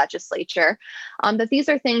state legislature, that these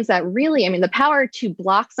are things that really, the power to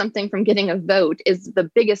block something from getting a vote is the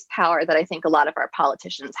biggest power that I think a lot of our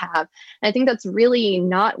politicians have. And I think that's really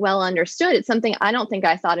not well understood. It's something I don't think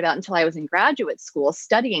I thought about until I was in graduate school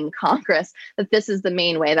studying Congress, that this is the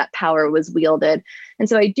main way that power was wielded. And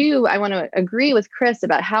so I want to agree with Chris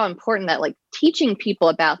about how important that teaching people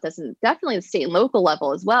about this, and definitely the state and local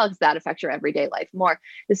level as well, because that affects your everyday life more,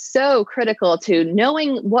 is so critical to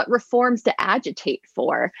knowing what reforms to agitate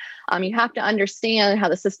for. You have to understand how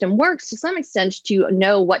the system works to some extent to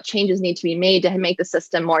know what changes need to be made to make the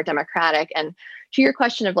system more democratic. And to your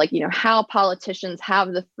question of like, how politicians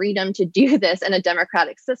have the freedom to do this in a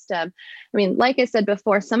democratic system. I mean, like I said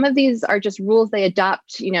before, some of these are just rules they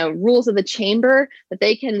adopt, rules of the chamber that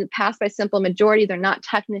they can pass by simple majority. They're not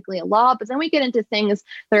technically a law, but then we get into things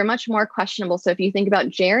that are much more questionable. So if you think about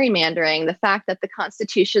gerrymandering, the fact that the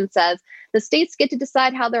Constitution says the states get to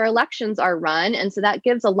decide how their elections are run. And so that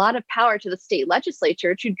gives a lot of power to the state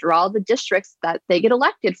legislature to draw the districts that they get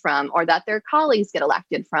elected from or that their colleagues get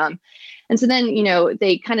elected from. And so then,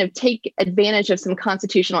 they kind of take advantage of some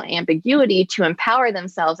constitutional ambiguity to empower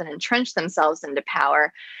themselves and entrench themselves into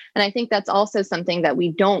power. And I think that's also something that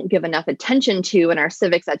we don't give enough attention to in our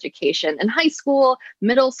civics education in high school,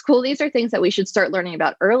 middle school. These are things that we should start learning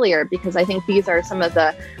about earlier, because I think these are some of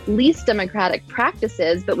the least democratic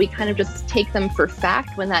practices, but we kind of just take them for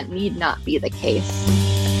fact when that need not be the case.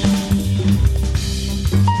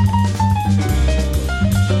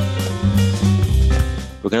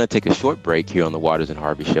 We're going to take a short break here on the Waters and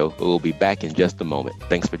Harvey Show, but we'll be back in just a moment.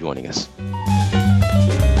 Thanks for joining us.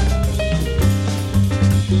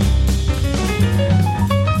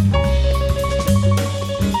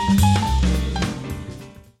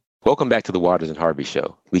 Welcome back to the Waters and Harvey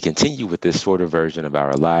Show. We continue with this shorter version of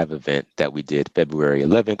our live event that we did February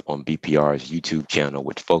 11th on BPR's YouTube channel,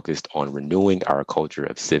 which focused on renewing our culture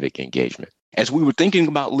of civic engagement. As we were thinking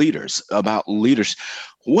about leaders,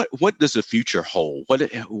 what does the future hold?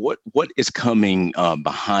 What is coming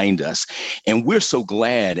behind us? And we're so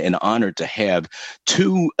glad and honored to have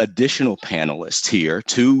two additional panelists here,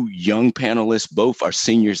 two young panelists. Both are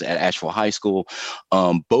seniors at Asheville High School.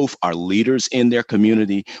 Both are leaders in their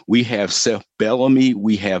community. We have Seth Bellamy,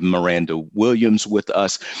 we have Miranda Williams with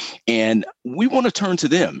us, and we want to turn to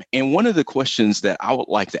them. And one of the questions that I would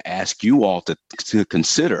like to ask you all to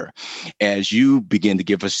consider as you begin to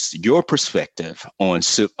give us your perspective on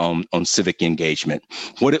civic engagement,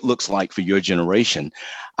 what it looks like for your generation,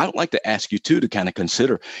 I'd like to ask you too to kind of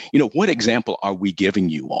consider, what example are we giving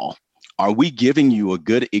you all? Are we giving you a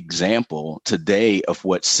good example today of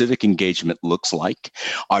what civic engagement looks like?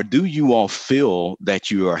 Or do you all feel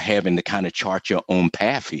that you are having to kind of chart your own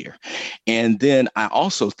path here? And then I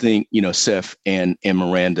also think, Seth and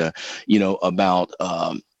Miranda, about,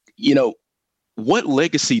 what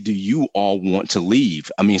legacy do you all want to leave?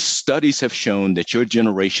 I mean, studies have shown that your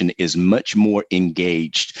generation is much more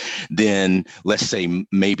engaged than, let's say,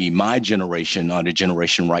 maybe my generation or the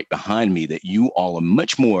generation right behind me, that you all are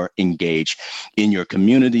much more engaged in your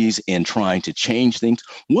communities and trying to change things.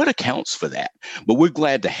 What accounts for that? But we're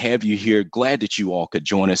glad to have you here, glad that you all could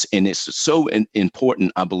join us. And it's so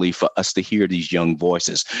important, I believe, for us to hear these young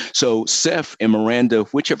voices. So Seth and Miranda,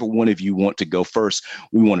 whichever one of you want to go first,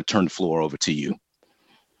 we want to turn the floor over to you.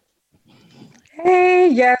 Hey,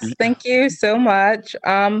 yes, thank you so much.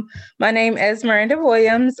 My name is Miranda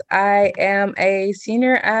Williams. I am a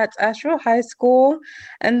senior at Asheville High School.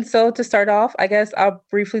 And so to start off, I guess I'll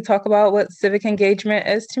briefly talk about what civic engagement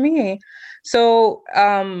is to me. So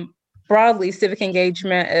broadly, civic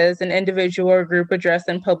engagement is an individual or group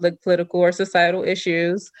addressing public, political, or societal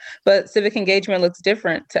issues. But civic engagement looks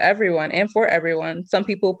different to everyone and for everyone. Some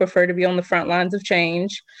people prefer to be on the front lines of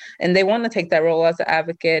change, and they want to take that role as an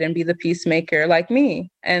advocate and be the peacemaker like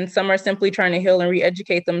me. And some are simply trying to heal and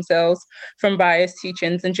re-educate themselves from biased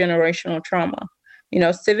teachings and generational trauma.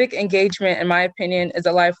 Civic engagement, in my opinion, is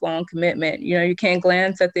a lifelong commitment. You can't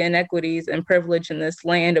glance at the inequities and privilege in this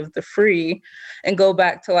land of the free and go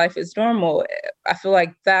back to life as normal. I feel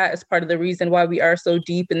like that is part of the reason why we are so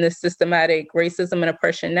deep in this systematic racism and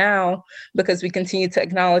oppression now, because we continue to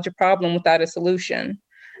acknowledge a problem without a solution.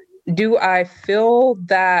 Do I feel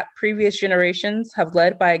that previous generations have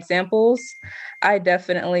led by examples? I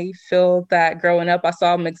definitely feel that growing up, I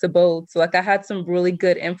saw a mix of both. So I had some really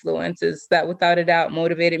good influences that without a doubt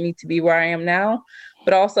motivated me to be where I am now,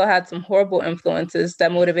 but also had some horrible influences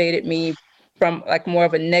that motivated me from more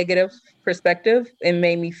of a negative perspective and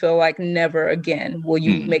made me feel like never again will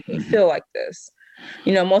you make me feel like this.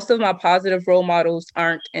 Most of my positive role models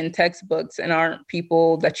aren't in textbooks and aren't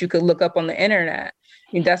people that you could look up on the internet.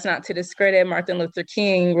 That's not to discredit Martin Luther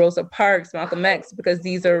King, Rosa Parks, Malcolm X, because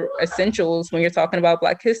these are essentials when you're talking about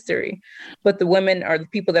Black history. But the women or the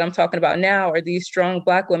people that I'm talking about now are these strong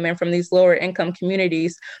Black women from these lower income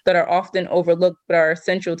communities that are often overlooked, but are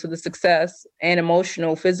essential to the success and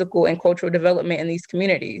emotional, physical, and cultural development in these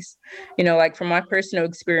communities. From my personal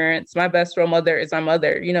experience, my best role model is my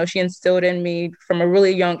mother. She instilled in me from a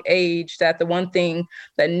really young age that the one thing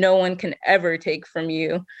that no one can ever take from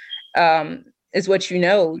you is what you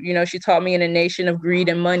know. She taught me in a nation of greed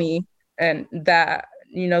and money, and that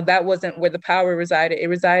that wasn't where the power resided. It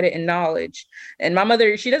resided in knowledge. And my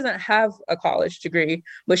mother, she doesn't have a college degree,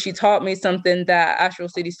 but she taught me something that Asheville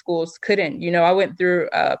City schools couldn't. I went through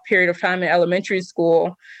a period of time in elementary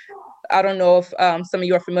school. I don't know if some of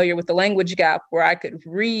you are familiar with the language gap, where I could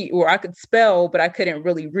read or I could spell, but I couldn't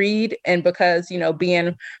really read. And because,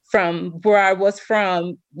 being from where I was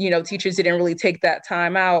from, teachers didn't really take that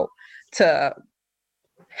time out to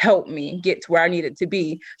help me get to where I needed to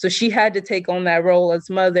be. So she had to take on that role as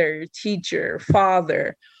mother, teacher,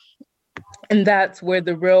 father. And that's where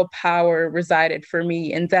the real power resided for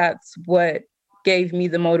me. And that's what gave me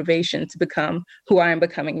the motivation to become who I am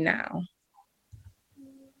becoming now.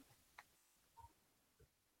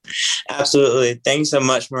 Absolutely. Thanks so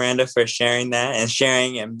much, Miranda, for sharing that and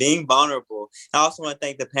sharing and being vulnerable. I also want to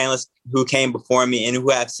thank the panelists who came before me and who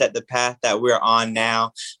have set the path that we're on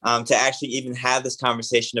now to actually even have this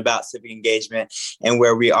conversation about civic engagement and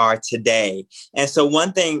where we are today. And so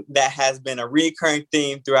one thing that has been a recurring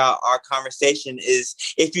theme throughout our conversation is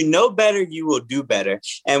if you know better, you will do better.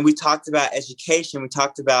 And we talked about education. We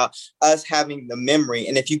talked about us having the memory.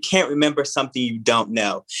 And if you can't remember something, you don't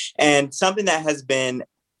know. And something that has been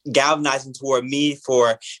galvanizing toward me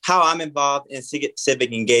for how I'm involved in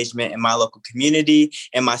civic engagement in my local community,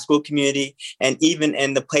 in my school community, and even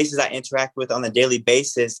in the places I interact with on a daily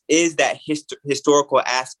basis is that historical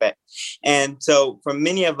aspect. And so for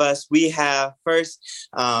many of us, we have first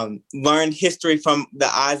learned history from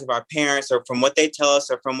the eyes of our parents or from what they tell us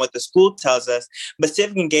or from what the school tells us. But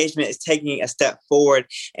civic engagement is taking a step forward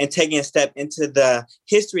and taking a step into the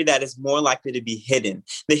history that is more likely to be hidden,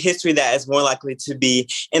 the history that is more likely to be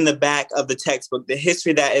in the back of the textbook, the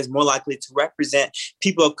history that is more likely to represent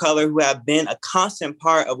people of color who have been a constant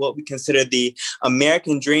part of what we consider the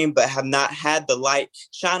American dream, but have not had the light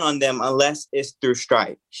shine on them unless it's through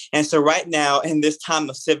strife. And so right now, in this time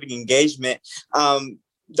of civic engagement,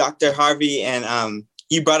 Dr. Harvey and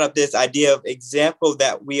you brought up this idea of example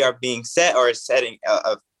that we are being set or setting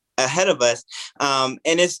ahead of us. And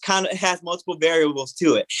it has multiple variables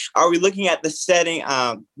to it. Are we looking at the setting,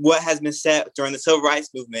 what has been set during the civil rights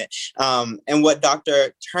movement, and what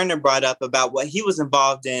Dr. Turner brought up about what he was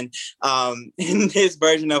involved in his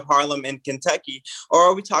version of Harlem in Kentucky? Or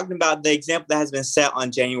are we talking about the example that has been set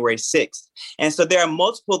on January 6th? And so there are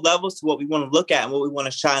multiple levels to what we want to look at and what we want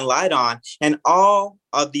to shine light on. And all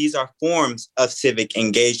of these are forms of civic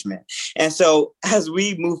engagement. And so as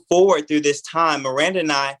we move forward through this time, Miranda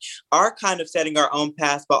and I are kind of setting our own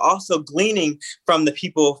path, but also gleaning from the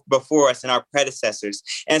people before us and our predecessors.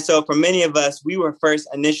 And so for many of us, we were first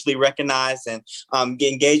initially recognized and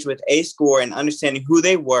get engaged with A-Score and understanding who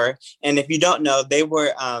they were. And if you don't know, they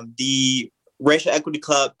were the Racial Equity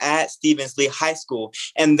Club at Stevens Lee High School.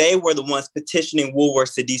 And they were the ones petitioning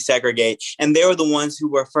Woolworths to desegregate. And they were the ones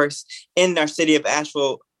who were first in our city of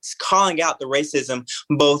Asheville calling out the racism,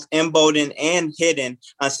 both emboldened and hidden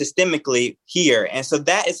systemically here. And so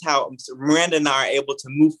that is how Miranda and I are able to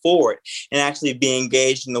move forward and actually be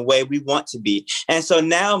engaged in the way we want to be. And so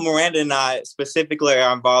now Miranda and I specifically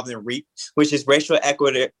are involved in REAP, which is Racial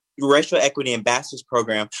Equity Ambassadors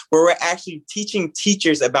Program, where we're actually teaching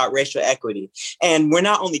teachers about racial equity. And we're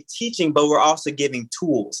not only teaching, but we're also giving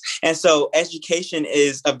tools. And so education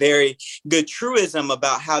is a very good truism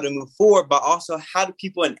about how to move forward, but also how do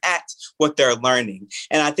people enact what they're learning.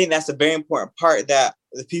 And I think that's a very important part that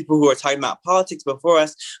the people who are talking about politics before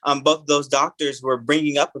us, both of those doctors were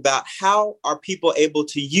bringing up about how are people able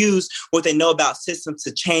to use what they know about systems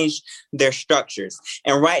to change their structures.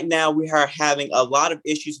 And right now we are having a lot of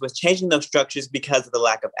issues with changing those structures because of the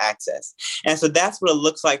lack of access. And so that's what it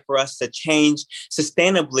looks like for us to change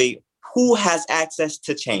sustainably. Who has access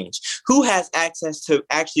to change? Who has access to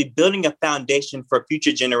actually building a foundation for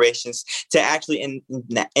future generations to actually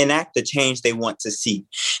enact the change they want to see?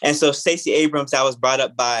 And so Stacey Abrams, that was brought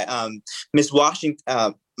up by Ms.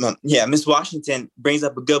 Washington. Ms. Washington brings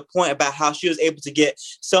up a good point about how she was able to get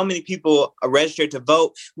so many people registered to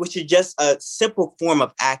vote, which is just a simple form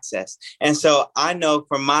of access. And so I know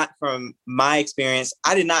from my experience,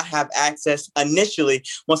 I did not have access initially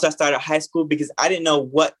once I started high school because I didn't know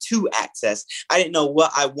what to access. I didn't know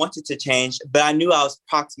what I wanted to change, but I knew I was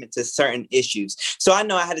proximate to certain issues. So I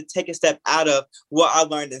know I had to take a step out of what I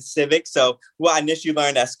learned in civics. So what I initially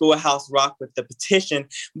learned at Schoolhouse Rock with the petition,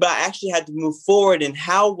 but I actually had to move forward in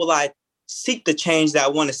how will I seek the change that I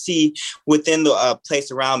want to see within the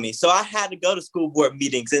place around me. So I had to go to school board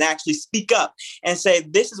meetings and actually speak up and say,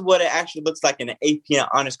 this is what it actually looks like in an AP and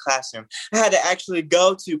honors classroom. I had to actually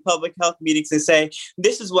go to public health meetings and say,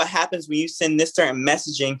 this is what happens when you send this certain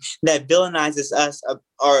messaging that villainizes us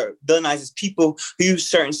or villainizes people who use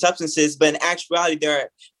certain substances. But in actuality, there are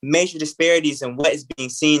major disparities in what is being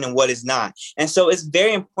seen and what is not. And so it's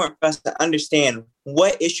very important for us to understand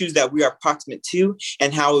what issues that we are proximate to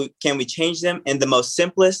and how can we change them in the most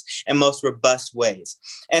simplest and most robust ways.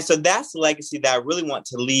 And so that's the legacy that I really want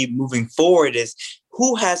to leave moving forward, is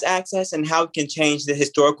who has access and how we can change the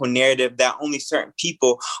historical narrative that only certain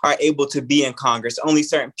people are able to be in Congress. Only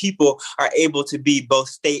certain people are able to be both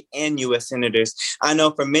state and U.S. senators. I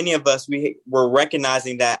know for many of us, we were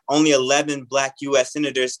recognizing that only 11 Black U.S.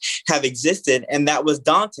 senators have existed, and that was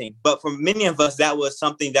daunting. But for many of us, that was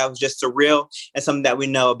something that was just surreal and something that we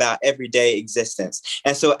know about everyday existence.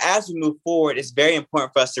 And so as we move forward, it's very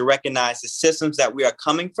important for us to recognize the systems that we are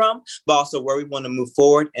coming from, but also where we want to move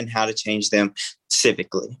forward and how to change them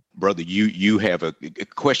civically. Brother, you have a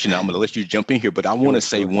question. I'm going to let you jump in here, but I want to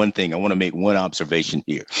say one thing. I want to make one observation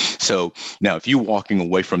here. So now, if you're walking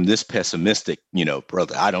away from this pessimistic,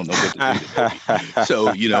 brother, I don't know what to do.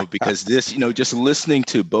 So, because this, just listening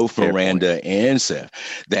to both Miranda and Seth,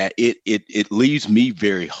 that it leaves me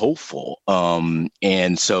very hopeful.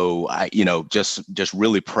 And so I, just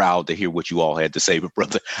really proud to hear what you all had to say. But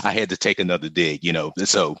brother, I had to take another dig,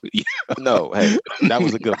 so. No, hey, that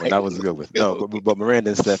was a good one. That was a good one. No, but Miranda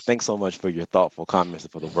and Seth, thanks so much for your thoughtful comments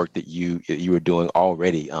and for the work that you were doing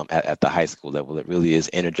already at the high school level. It really is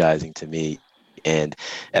energizing to me. And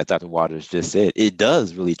as Dr. Waters just said, it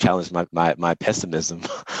does really challenge my pessimism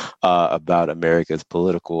about America's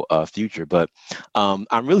political future. But I'm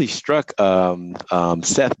really struck,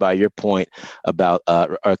 Seth, by your point about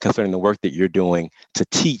concerning the work that you're doing to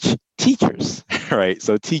teach teachers, right?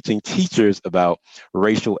 So teaching teachers about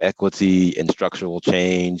racial equity and structural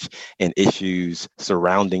change and issues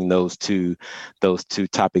surrounding those two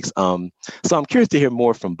topics. So I'm curious to hear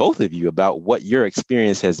more from both of you about what your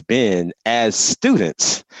experience has been as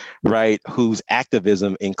students, right? Whose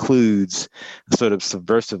activism includes sort of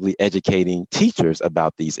subversively educating teachers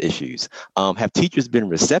about these issues. Have teachers been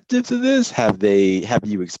receptive to this? Have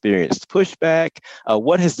you experienced pushback?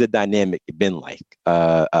 What has the dynamic been like,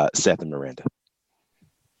 Seth and Miranda?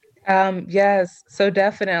 Yes, so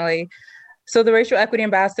definitely. So the racial equity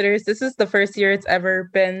ambassadors, this is the first year it's ever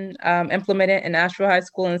been implemented in Asheville High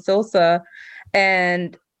School in Tulsa.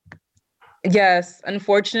 And yes,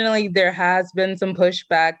 unfortunately, there has been some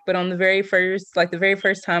pushback, but on the very first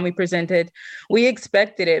time we presented, we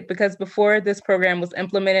expected it, because before this program was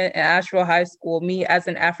implemented in Asheville High School, me as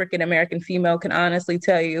an African-American female can honestly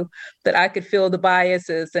tell you that I could feel the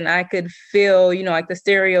biases and I could feel, like the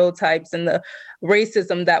stereotypes and the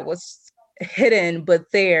racism that was hidden, but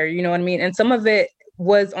there, you know what I mean? And some of it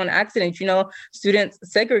was on accident. Students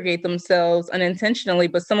segregate themselves unintentionally,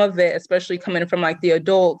 but some of it, especially coming from the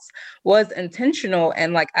adults, was intentional.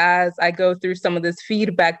 And as I go through some of this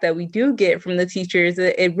feedback that we do get from the teachers,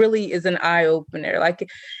 it really is an eye opener.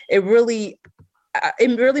 It really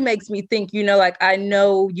makes me think, I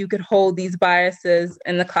know you could hold these biases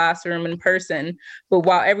in the classroom in person, but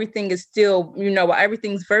while everything is still, while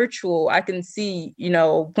everything's virtual, I can see,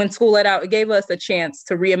 when school let out, it gave us a chance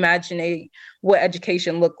to reimagine what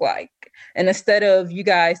education looked like. And instead of you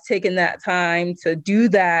guys taking that time to do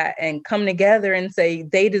that and come together and say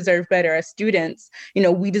they deserve better as students,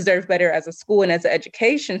 we deserve better as a school and as an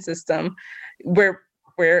education system, we're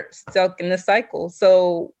stuck in this cycle.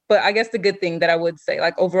 So, but I guess the good thing that I would say,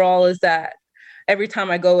 overall, is that every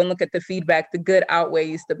time I go and look at the feedback, the good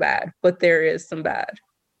outweighs the bad, but there is some bad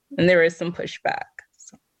and there is some pushback.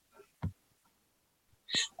 So.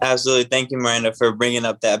 Absolutely. Thank you, Miranda, for bringing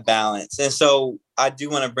up that balance. And so I do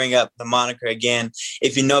want to bring up the moniker again,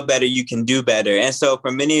 if you know better, you can do better. And so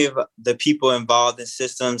for many of the people involved in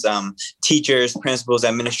systems, teachers, principals,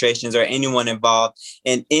 administrations, or anyone involved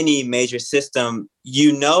in any major system,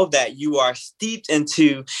 that you are steeped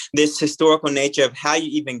into this historical nature of how you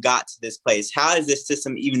even got to this place. How is this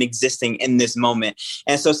system even existing in this moment?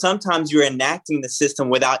 And so sometimes you're enacting the system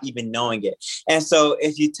without even knowing it. And so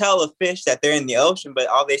if you tell a fish that they're in the ocean, but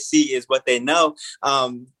all they see is what they know,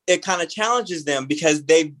 it kind of challenges them because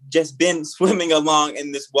they've just been swimming along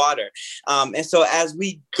in this water. And so as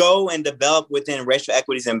we go and develop within racial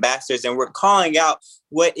equities ambassadors, and we're calling out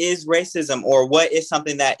what is racism or what is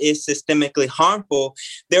something that is systemically harmful,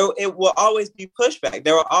 it will always be pushback.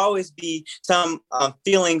 There will always be some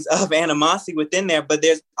feelings of animosity within there, but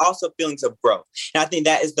there's also feelings of growth. And I think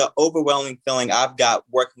that is the overwhelming feeling I've got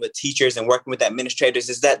working with teachers and working with administrators,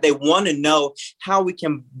 is that they want to know how we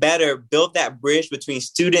can better build that bridge between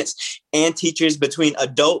students and teachers, between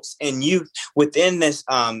adults and youth within this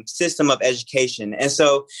system of education. And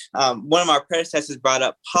so one of our predecessors brought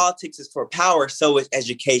up, politics is for power, so is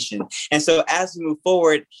education. And so as we move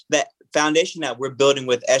forward, that foundation that we're building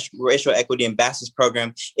with Racial Equity Ambassadors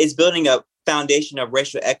Program is building a foundation of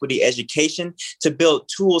racial equity education to build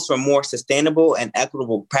tools for more sustainable and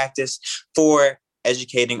equitable practice for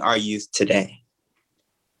educating our youth today.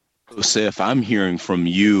 Seth, I'm hearing from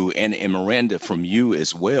you and Miranda from you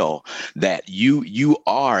as well, that you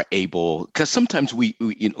are able, because sometimes we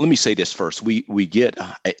let me say this first, we get,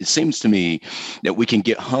 it seems to me that we can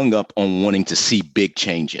get hung up on wanting to see big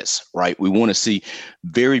changes, right? We want to see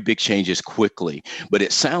very big changes quickly, but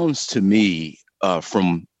it sounds to me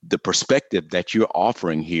from the perspective that you're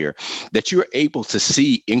offering here, that you're able to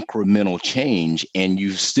see incremental change, and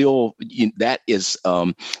you still, that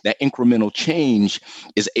incremental change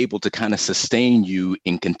is able to kind of sustain you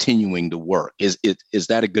in continuing the work. Is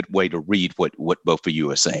that a good way to read what both of you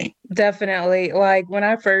are saying? Definitely. Like when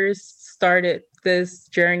I first started this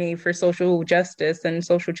journey for social justice and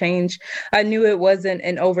social change, I knew it wasn't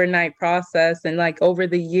an overnight process. And like over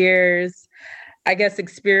the years, I guess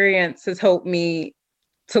experience has helped me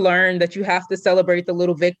to learn that you have to celebrate the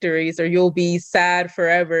little victories or you'll be sad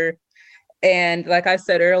forever. And like I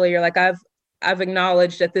said earlier, like I've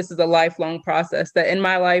acknowledged that this is a lifelong process, that in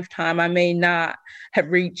my lifetime, I may not have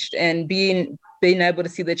reached and being able to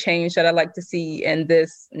see the change that I'd like to see in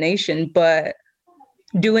this nation, but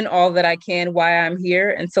doing all that I can while I'm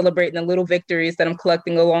here and celebrating the little victories that I'm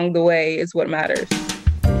collecting along the way is what matters.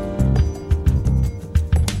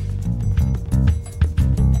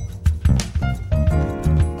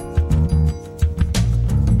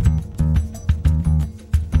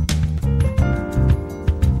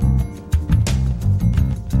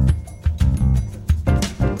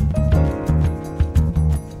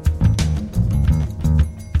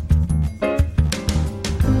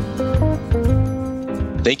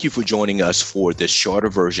 Thank you for joining us for this shorter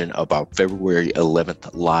version of our February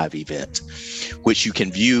 11th live event, which you can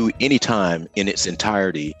view anytime in its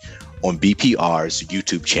entirety on BPR's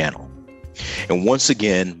YouTube channel. And once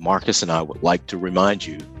again, Marcus and I would like to remind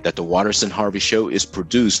you that the Waters Harvey Show is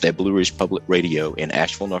produced at Blue Ridge Public Radio in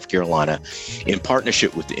Asheville, North Carolina, in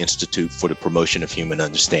partnership with the Institute for the Promotion of Human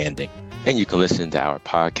Understanding. And you can listen to our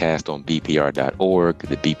podcast on bpr.org,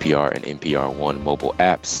 the BPR and NPR One mobile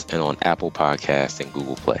apps, and on Apple Podcasts and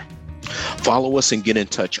Google Play. Follow us and get in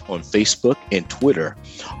touch on Facebook and Twitter,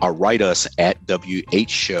 or write us at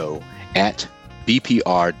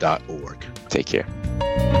whshow@bpr.org. Take care.